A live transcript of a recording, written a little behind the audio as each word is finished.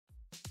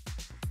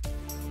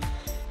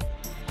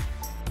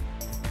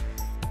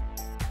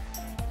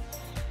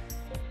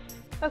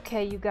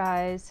Okay, you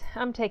guys,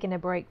 I'm taking a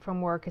break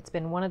from work. It's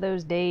been one of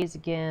those days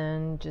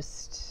again,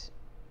 just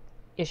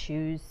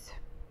issues,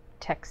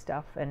 tech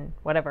stuff, and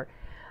whatever.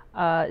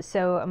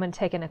 So I'm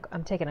taking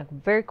a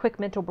very quick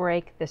mental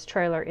break. This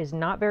trailer is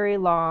not very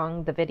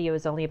long. The video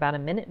is only about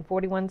 1 minute and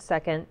 41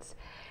 seconds.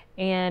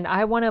 And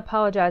I want to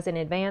apologize in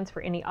advance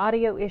for any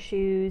audio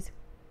issues.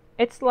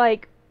 It's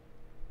like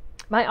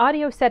my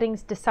audio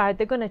settings decide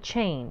they're going to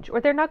change,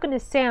 or they're not going to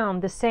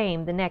sound the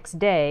same the next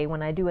day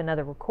when I do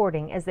another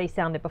recording as they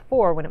sounded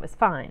before when it was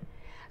fine.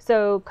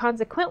 So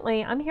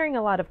consequently, I'm hearing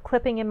a lot of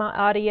clipping in my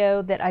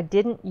audio that I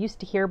didn't used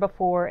to hear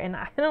before, and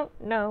I don't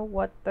know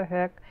what the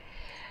heck.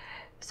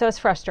 So it's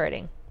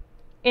frustrating.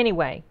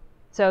 Anyway,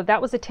 so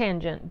that was a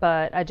tangent,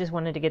 but I just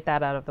wanted to get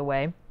that out of the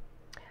way.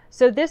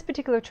 So this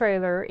particular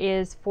trailer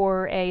is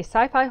for a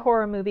sci-fi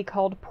horror movie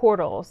called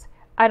Portals.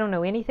 I don't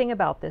know anything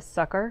about this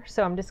sucker,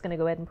 so I'm just going to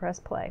go ahead and press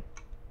play.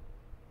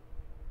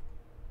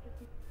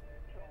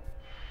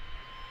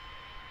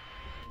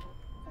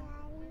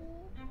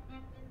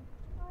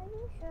 Are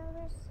you sure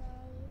we're safe?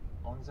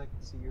 As long as I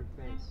can see your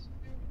face,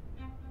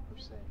 we're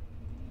safe.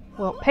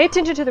 Well, pay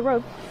attention to the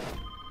road.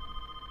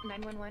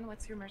 911,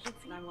 what's your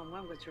emergency?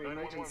 911, what's your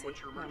emergency?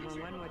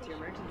 911, what's your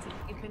emergency?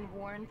 You've been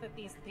warned that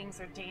these things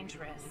are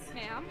dangerous.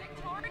 Ma'am?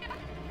 Victoria?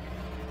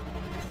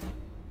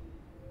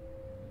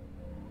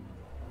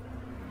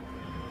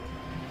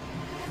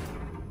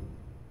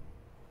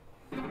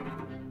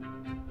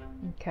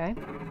 Okay.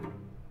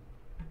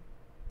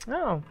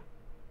 Oh.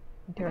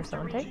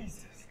 Interessante.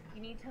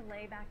 You need to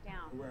lay back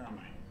down. Where am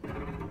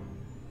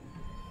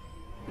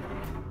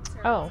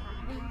I? Oh.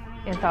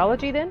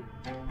 Anthology then?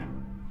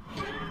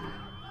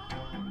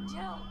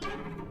 Jill!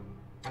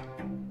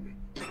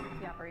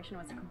 The operation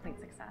was a complete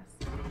success.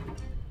 Do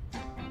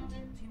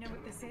you know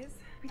what this is?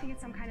 We think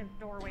it's some kind of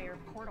doorway or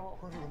portal.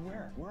 Portal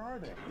where? Where are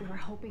they? We were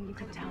hoping you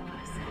could tell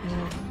us.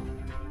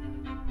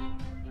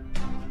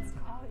 It's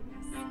calling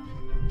us.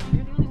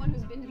 You're the only one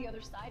who's been to the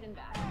other side and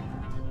back.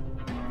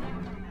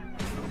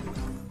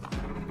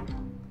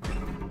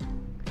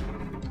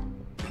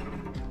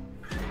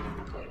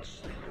 Let's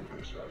think of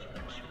this as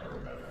an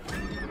experiment.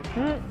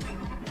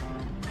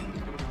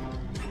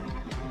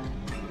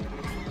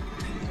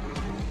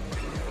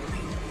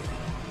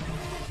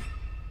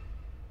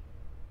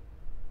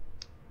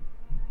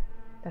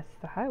 That's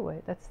the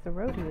highway. That's the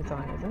road he was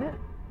on, isn't it?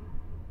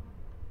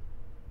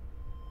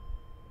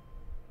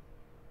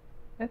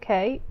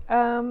 Okay.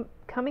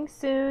 Coming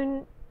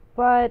soon,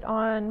 but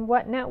on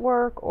what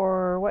network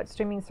or what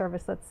streaming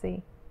service? Let's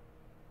see.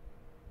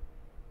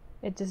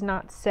 It does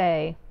not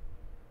say.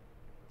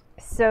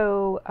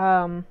 So,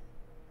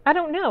 I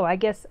don't know. I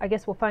guess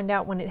we'll find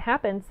out when it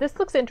happens. This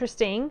looks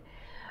interesting.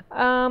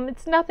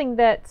 It's nothing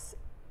that's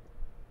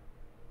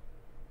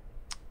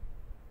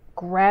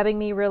grabbing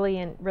me really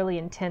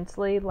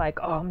intensely, like,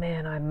 oh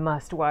man, I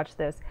must watch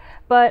this.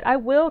 But I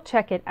will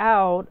check it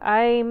out.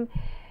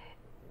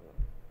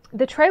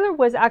 The trailer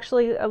was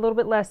actually a little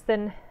bit less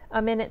than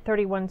 1 minute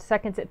 31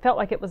 seconds. It felt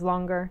like it was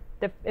longer.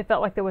 It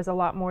felt like there was a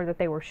lot more that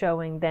they were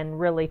showing than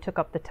really took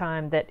up the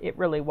time that it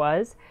really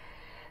was.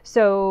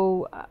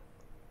 So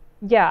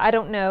yeah, I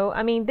don't know.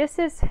 I mean, this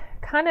is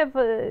kind of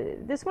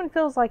this one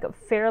feels like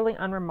fairly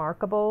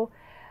unremarkable.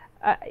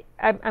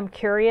 I'm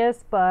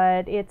curious,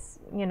 but it's,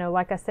 you know,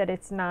 like I said,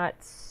 it's not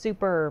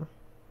super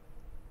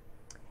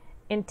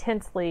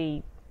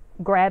intensely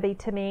grabby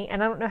to me.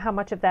 And I don't know how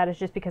much of that is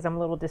just because I'm a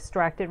little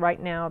distracted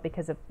right now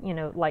because of, you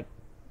know, like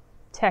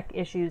tech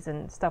issues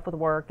and stuff with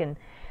work. And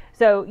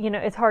so, you know,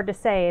 it's hard to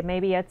say.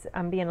 Maybe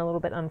I'm being a little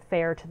bit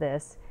unfair to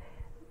this,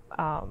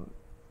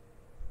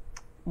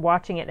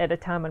 watching it at a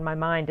time when my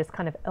mind is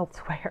kind of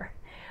elsewhere.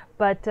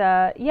 But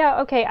yeah,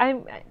 okay.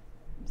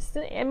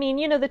 I mean,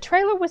 you know, the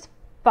trailer was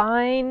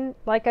fine,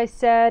 like I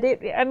said.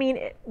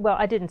 Well,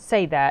 I didn't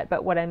say that,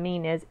 but what I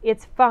mean is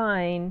it's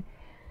fine.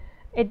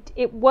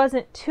 It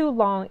wasn't too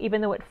long,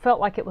 even though it felt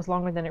like it was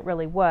longer than it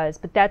really was,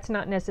 but that's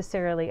not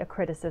necessarily a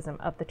criticism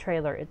of the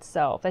trailer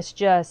itself. It's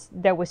just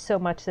there was so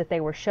much that they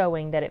were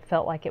showing that it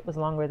felt like it was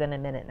longer than 1.5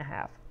 minutes.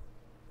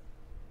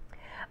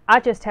 I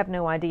just have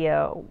no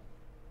idea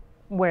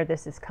where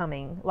this is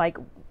coming. Like,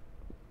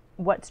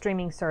 what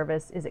streaming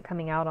service is it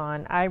coming out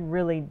on? I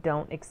really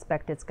don't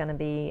expect it's going to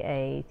be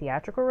a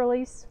theatrical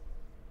release.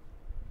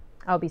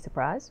 I'll be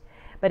surprised,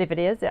 but if it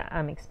is,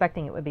 I'm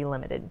expecting it would be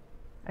limited.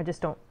 I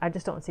just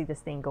don't see this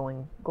thing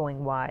going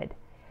wide.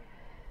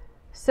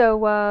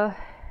 So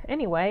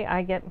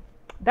anyway,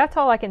 that's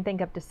all I can think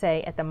of to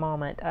say at the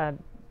moment.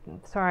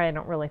 Sorry, I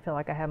don't really feel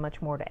like I have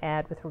much more to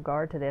add with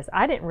regard to this.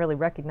 I didn't really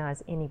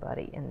recognize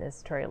anybody in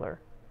this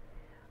trailer.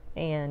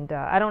 And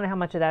I don't know how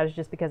much of that is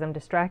just because I'm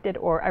distracted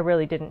or I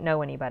really didn't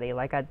know anybody.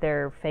 Like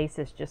their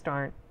faces just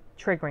aren't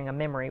triggering a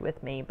memory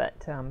with me.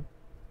 But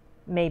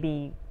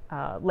maybe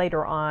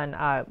later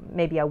on,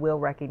 maybe I will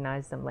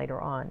recognize them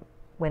later on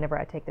whenever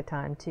I take the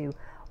time to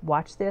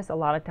watch this. A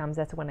lot of times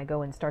that's when I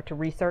go and start to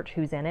research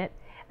who's in it.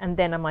 And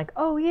then I'm like,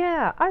 oh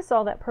yeah, I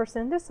saw that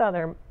person in this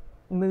other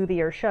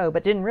movie or show,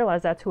 but didn't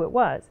realize that's who it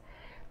was.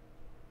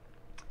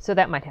 So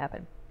that might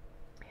happen.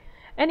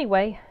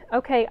 Anyway,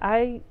 okay,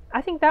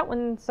 I think that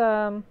one's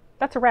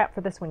that's a wrap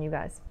for this one, you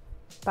guys.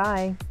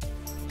 Bye.